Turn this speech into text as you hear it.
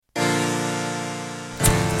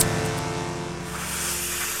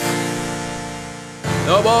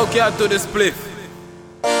about cat to the spliff.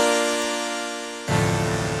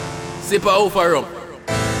 Sip a off a rum.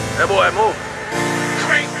 Hey boy, move.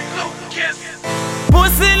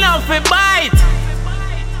 Pussy enough for bite.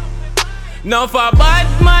 No for bad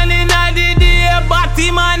man inna the day,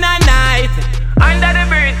 batty man a night. Under the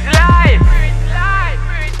bridge light.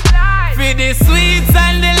 For the sweets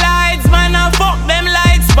and the lights, man a fuck them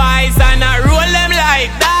like spice and I roll them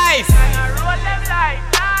like dice.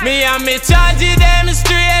 Me and me charge them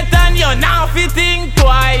straight and you now fi think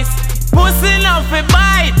twice. Pussy enough for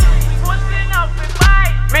bite.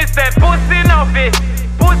 Me say pussy enough it.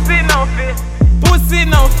 Pussy enough it. Pussy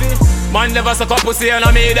enough it. Man never suck up pussy and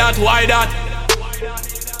I made that. Why that?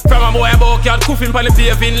 From a boy about cat coughing pon the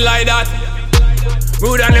paving like that.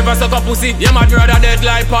 Rude and never suck up pussy. Yeah, my brother dead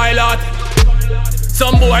like pilot.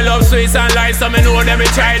 Some boy love sweets and lies, so me know them me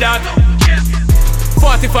try that.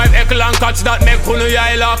 45 echo and catch that make kunu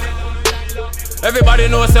eye lock. Everybody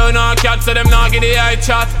knows so now cat, so them now get the eye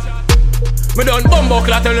chat. Me done bumbo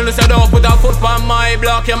clat and you say don't put a foot on my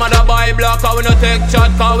block. Your mother buy block, I we no take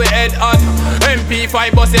chat, cause we head hot.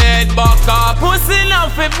 MP5 bust your head back up. Pussy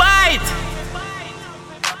enough for bite.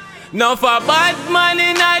 No for bad man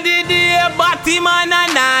inna the day, batty man a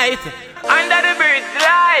night. Under the bridge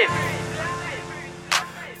light.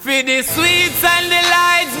 For the sweets and the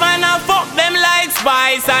lights, man I fuck them like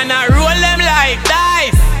spice and I roll them like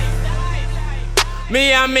dice.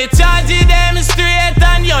 Me and me charge them straight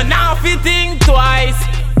and you now fi think twice.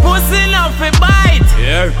 Pussy enough for bite.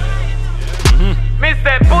 Yeah. Me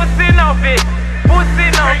say pussy enough it. Pussy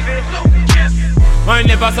enough it. I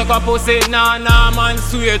never suck a pussy, nah man.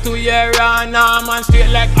 Swear to your nah man. Straight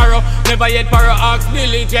like arrow, never yet para ox.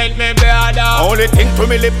 Dilligent me brother. Only thing to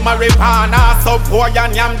me lip marijuana. So boy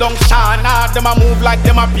and yam don't shana. Them a move like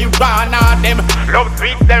them a piranha. Them love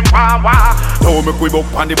sweets, them wawa. So me we book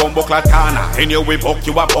on the bumbo clatana. In you we book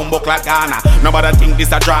you a bumbo clatana. Nobody think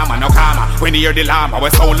this a drama, no karma. When you hear the llama,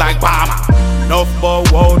 we sound like Bama. Enough bow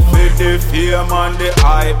out with the fame and the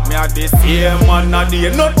hype. Me a the same man a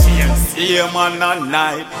day, no change. Same man a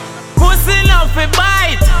night. Pussy enough for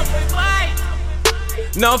bite.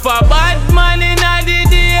 No for bad man inna the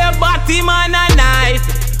day, batty man a night.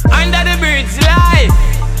 Under the bridge light.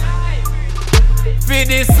 For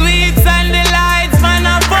the sweets and the lights, man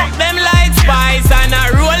I fuck them like spice and I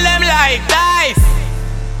roll them like dice.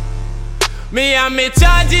 Me and me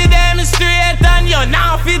charge them straight and you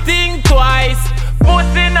now fi think twice.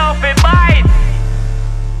 Pussy enough for bite.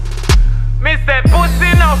 Me say pussy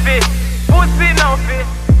enough it. Pussy enough it.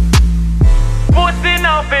 Pussy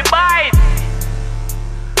enough for bite.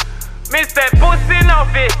 Me say pussy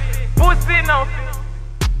enough it. Pussy enough it.